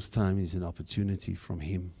 because time is an opportunity from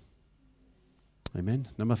him. Amen.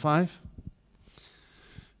 Number 5.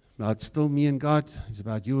 About still me and God. It's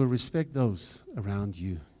about you will respect those around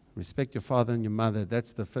you. Respect your father and your mother.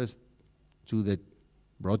 That's the first 2 that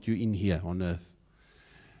brought you in here on earth.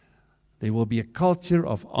 There will be a culture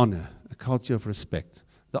of honor, a culture of respect.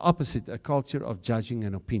 The opposite, a culture of judging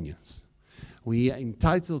and opinions. We are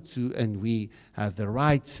entitled to, and we have the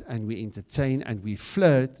right, and we entertain, and we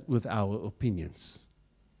flirt with our opinions.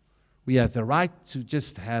 We have the right to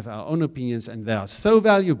just have our own opinions, and they are so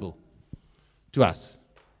valuable to us.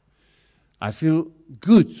 I feel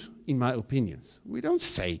good in my opinions. We don't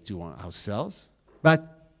say to ourselves,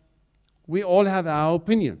 but we all have our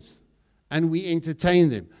opinions, and we entertain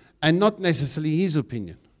them, and not necessarily his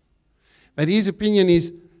opinion. But his opinion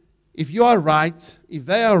is, if you are right, if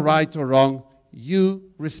they are right or wrong,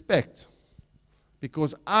 you respect.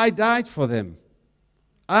 Because I died for them.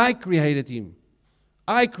 I created him.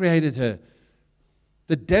 I created her.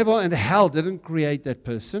 The devil and hell didn't create that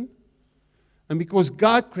person. And because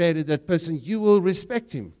God created that person, you will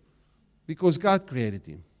respect him. Because God created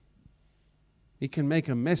him. He can make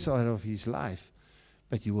a mess out of his life,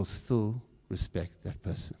 but you will still respect that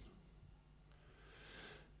person.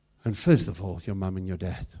 And first of all, your mom and your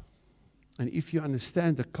dad. And if you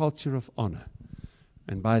understand the culture of honor,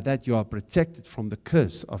 and by that you are protected from the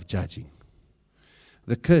curse of judging,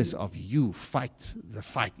 the curse of you fight the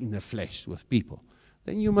fight in the flesh with people,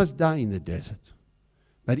 then you must die in the desert.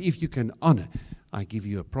 But if you can honor, I give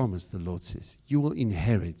you a promise, the Lord says, you will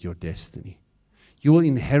inherit your destiny. You will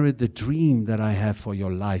inherit the dream that I have for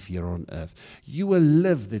your life here on earth. You will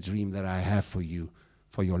live the dream that I have for you,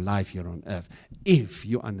 for your life here on earth, if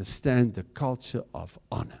you understand the culture of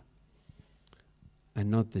honor.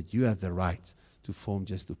 And not that you have the right to form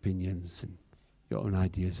just opinions and your own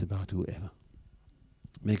ideas about whoever.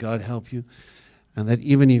 May God help you. And that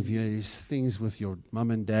even if there's things with your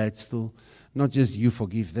mom and dad still, not just you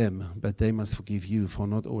forgive them, but they must forgive you for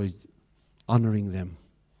not always honoring them.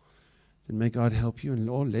 Then may God help you. And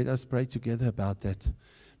Lord, let us pray together about that.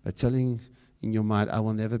 By telling in your mind, I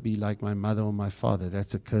will never be like my mother or my father.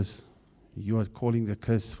 That's a curse. You are calling the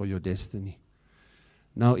curse for your destiny.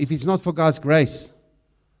 Now, if it's not for God's grace,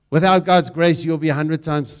 without God's grace, you'll be 100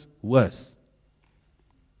 times worse.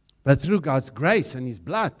 But through God's grace and His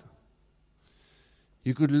blood,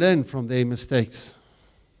 you could learn from their mistakes.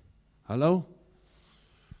 Hello?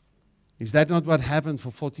 Is that not what happened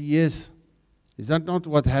for 40 years? Is that not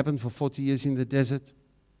what happened for 40 years in the desert?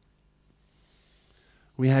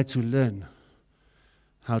 We had to learn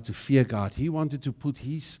how to fear God. He wanted to put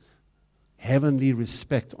His heavenly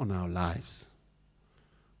respect on our lives.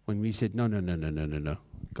 When we said, no,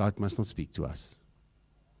 God must not speak to us.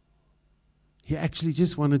 He actually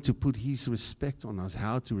just wanted to put His respect on us,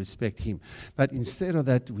 how to respect Him. But instead of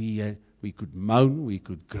that, we could moan, we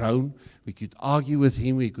could groan, we could argue with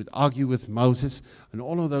Him, we could argue with Moses, and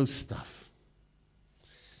all of those stuff.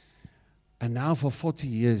 And now for 40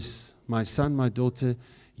 years, my son, my daughter,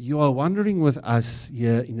 you are wandering with us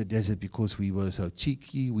here in the desert because we were so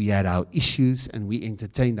cheeky. We had our issues and we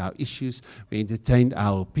entertained our issues. We entertained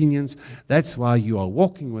our opinions. That's why you are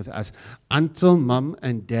walking with us until mom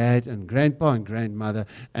and dad and grandpa and grandmother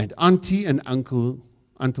and auntie and uncle,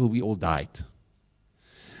 until we all died.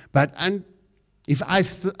 But if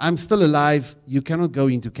I'm still alive, you cannot go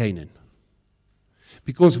into Canaan.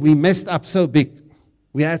 Because we messed up so big.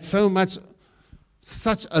 We had such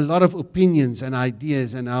a lot of opinions and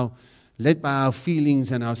ideas, and led by our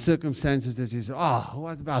feelings and our circumstances that says,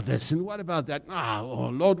 what about this and what about that?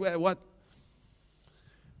 Oh Lord, what?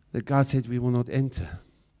 That God said we will not enter.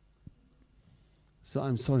 So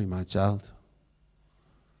I'm sorry, my child.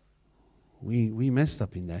 We messed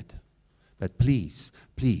up in that. But please,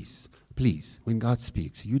 please, please, when God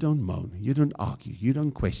speaks, you don't moan, you don't argue, you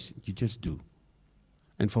don't question, you just do.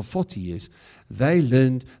 And for 40 years, they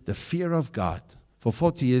learned the fear of God. For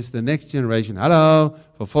 40 years, the next generation,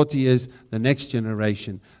 for 40 years, the next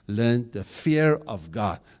generation learned the fear of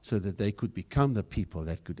God so that they could become the people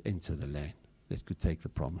that could enter the land, that could take the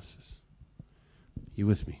promises. You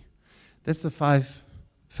with me? That's the 5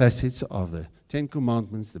 facets of the 10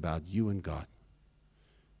 commandments about you and God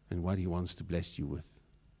and what He wants to bless you with.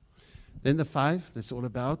 Then the 5, that's all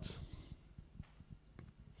about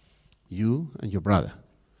you and your brother,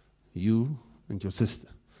 you and your sister.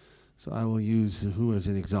 So I will use who as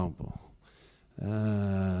an example. Wie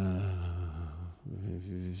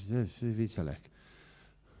sal ek?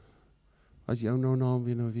 Wat is jou naam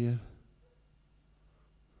weer?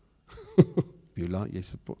 Beulah, jy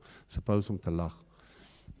suppose om te lag.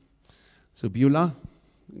 So Beulah,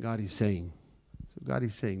 God is saying,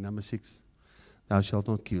 number 6, thou shalt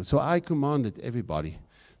not kill. So I commanded everybody,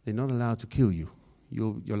 they're not allowed to kill you.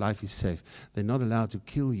 Your life is safe. They're not allowed to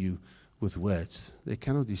kill you with words. They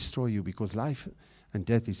cannot destroy you because life and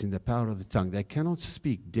death is in the power of the tongue. They cannot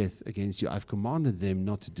speak death against you. I've commanded them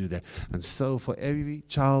not to do that. And so for every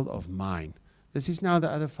child of mine, this is now the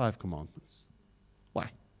other 5 commandments.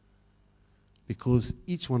 Why? Because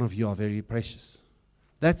each one of you are very precious.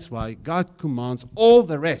 That's why God commands all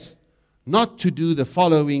the rest not to do the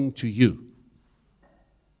following to you.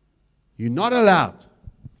 You're not allowed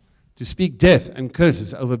to speak death and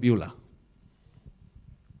curses over Beulah.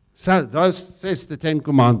 So those says the 10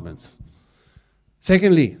 Commandments.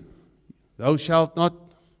 Secondly, thou shalt not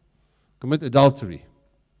commit adultery.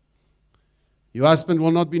 Your husband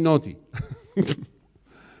will not be naughty.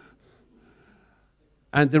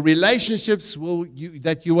 And the relationships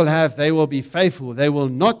that you will have, they will be faithful. You're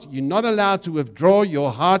not allowed to withdraw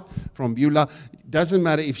your heart from Beulah. It doesn't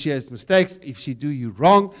matter if she has mistakes, if she do you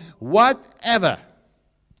wrong, whatever.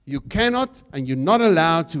 You cannot and you're not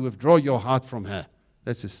allowed to withdraw your heart from her.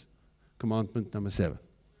 That's just commandment number 7.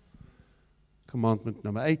 Commandment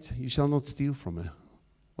number 8, you shall not steal from her.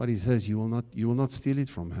 What is hers, you will not steal it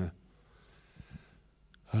from her.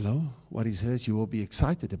 Hello? What is hers, you will be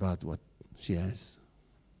excited about what she has.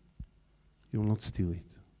 You will not steal it.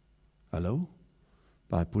 Hello?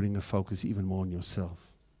 By putting a focus even more on yourself.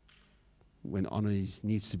 When honor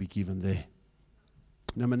needs to be given there.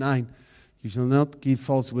 Number 9, you shall not give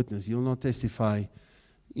false witness. You will not testify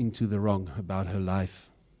into the wrong about her life.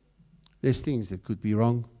 There's things that could be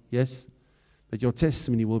wrong, yes, but your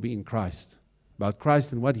testimony will be in Christ. About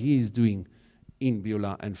Christ and what He is doing in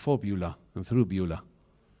Beulah and for Beulah and through Beulah.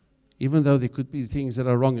 Even though there could be things that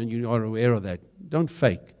are wrong and you are aware of that, don't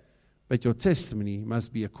fake. But your testimony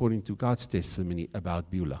must be according to God's testimony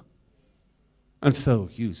about Beulah. And so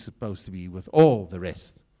you're supposed to be with all the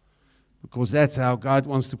rest. Because that's how God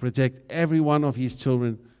wants to protect every one of His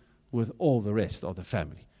children with all the rest of the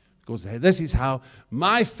family. Because this is how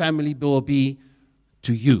my family will be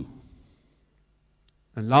to you.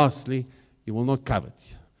 And lastly, you will not covet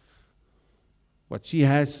what she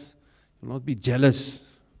has. You will not be jealous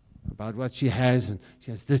about what she has, and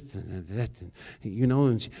she has this and that,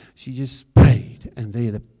 and she just prayed, and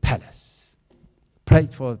there's the palace.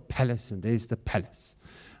 Prayed for a palace, and there's the palace.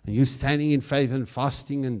 And you're standing in faith and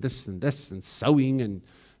fasting and this, and sowing and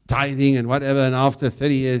tithing and whatever, and after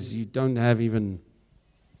 30 years, you don't have even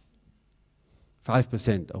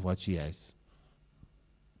 5% of what she has.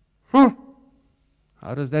 Huh?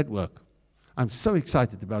 How does that work? I'm so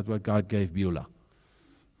excited about what God gave Beulah.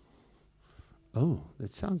 Oh,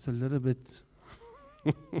 that sounds a little bit,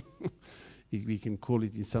 we can call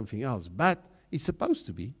it in something else, but it's supposed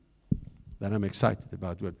to be that I'm excited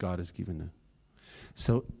about what God has given her.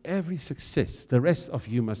 So every success, the rest of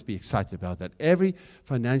you must be excited about that. Every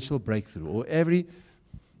financial breakthrough, or every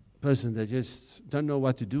person that just don't know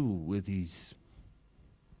what to do with these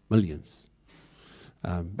millions.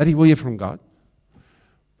 But he will hear from God.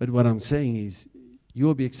 But what I'm saying is, you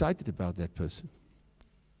will be excited about that person.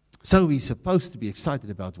 So we're supposed to be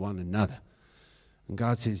excited about one another. And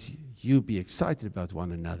God says, you be excited about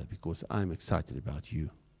one another because I'm excited about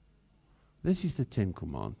you. This is the 10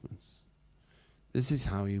 Commandments. This is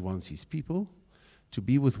how He wants His people to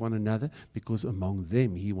be with one another, because among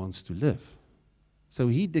them He wants to live. So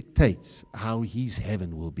He dictates how His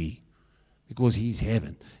heaven will be, because His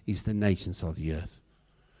heaven is the nations of the earth.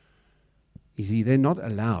 You see, they're not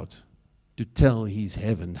allowed to tell His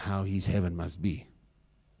heaven how His heaven must be.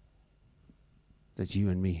 That's you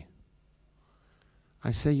and me.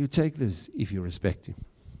 I say you take this if you respect Him.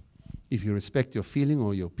 If you respect your feeling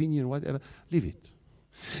or your opinion, whatever, leave it.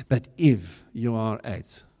 But if you are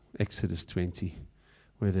at Exodus 20,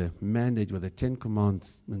 where the mandate, where the 10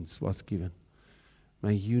 Commandments was given,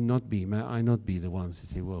 may I not be the ones that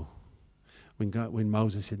say, whoa. When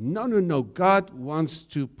Moses said, no, God wants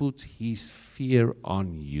to put His fear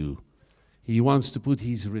on you. He wants to put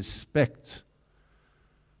His respect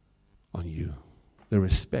on you. The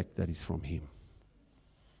respect that is from Him.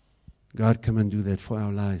 God, come and do that for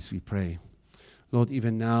our lives, we pray. Lord,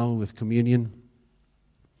 even now with communion,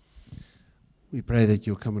 we pray that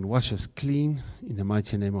You'll come and wash us clean in the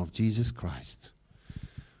mighty name of Jesus Christ.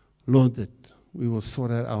 Lord, that we will sort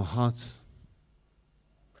out our hearts,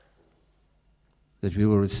 that we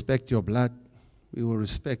will respect Your blood, we will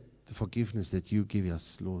respect the forgiveness that You give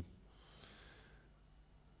us, Lord.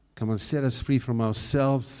 Come and set us free from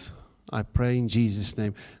ourselves, I pray in Jesus'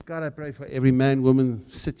 name. God, I pray for every man, woman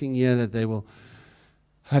sitting here, that they will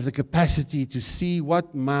have the capacity to see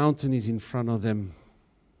what mountain is in front of them.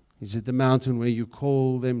 Is it the mountain where You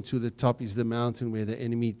call them to the top? Is the mountain where the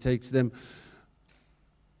enemy takes them?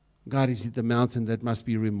 God, is it the mountain that must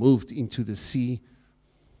be removed into the sea?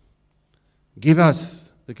 Give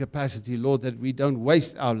us the capacity, Lord, that we don't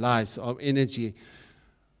waste our lives, our energy,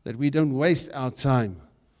 that we don't waste our time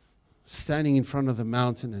standing in front of the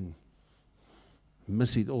mountain and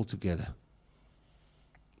miss it altogether.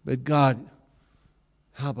 But God,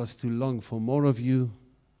 help us to long for more of You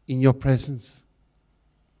in Your presence,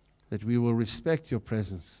 that we will respect Your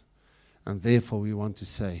presence, and therefore we want to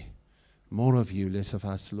say, more of You, less of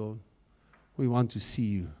us, Lord. We want to see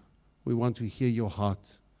you. We want to hear your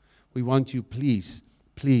heart. We want you, please,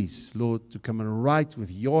 please, Lord, to come and write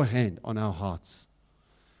with your hand on our hearts,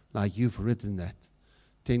 like you've written that,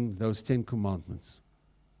 those 10 commandments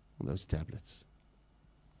on those tablets.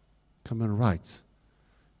 Come and write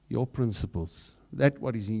your principles. That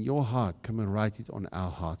what is in your heart, come and write it on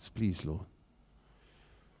our hearts, please, Lord.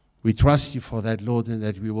 We trust you for that, Lord, and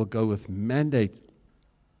that we will go with mandate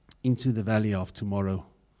into the valley of tomorrow,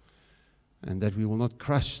 and that we will not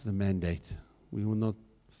crush the mandate. We will not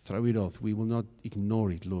throw it off. We will not ignore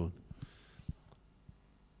it, Lord,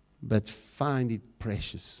 but find it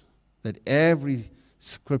precious, that every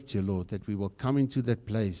scripture, Lord, that we will come into that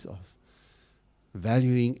place of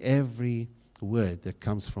valuing every word that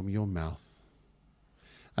comes from your mouth.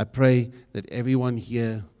 I pray that everyone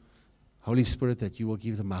here, Holy Spirit, that you will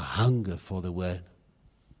give them a hunger for the word,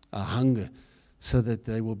 a hunger, so that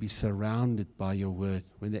they will be surrounded by your word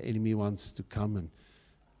when the enemy wants to come and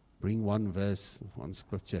bring one verse, one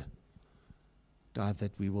scripture. God,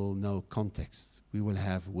 that we will know context. We will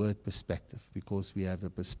have word perspective because we have a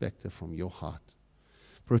perspective from your heart.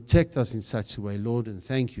 Protect us in such a way, Lord, and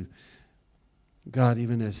thank you, God,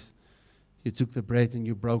 even as you took the bread and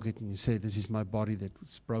you broke it and you said, this is my body that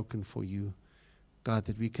was broken for you. God,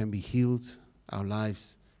 that we can be healed, our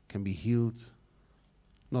lives can be healed,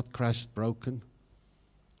 not crushed, broken,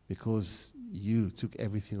 because you took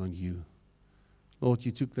everything on you. Lord,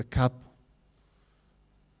 you took the cup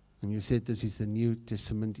and you said, this is the New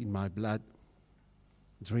Testament in my blood.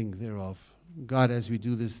 Drink thereof. God, as we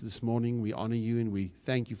do this morning, we honor you and we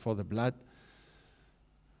thank you for the blood,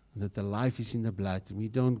 that the life is in the blood. And we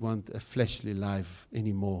don't want a fleshly life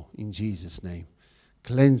anymore, in Jesus' name.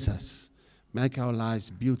 Cleanse us. Make our lives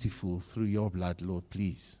beautiful through your blood, Lord,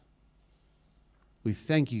 please. We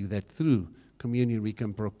thank you that through communion we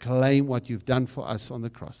can proclaim what you've done for us on the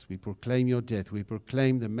cross. We proclaim your death. We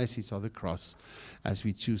proclaim the message of the cross as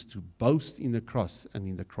we choose to boast in the cross and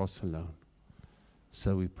in the cross alone.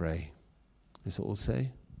 So we pray. Let's all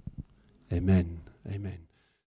say, amen. Amen.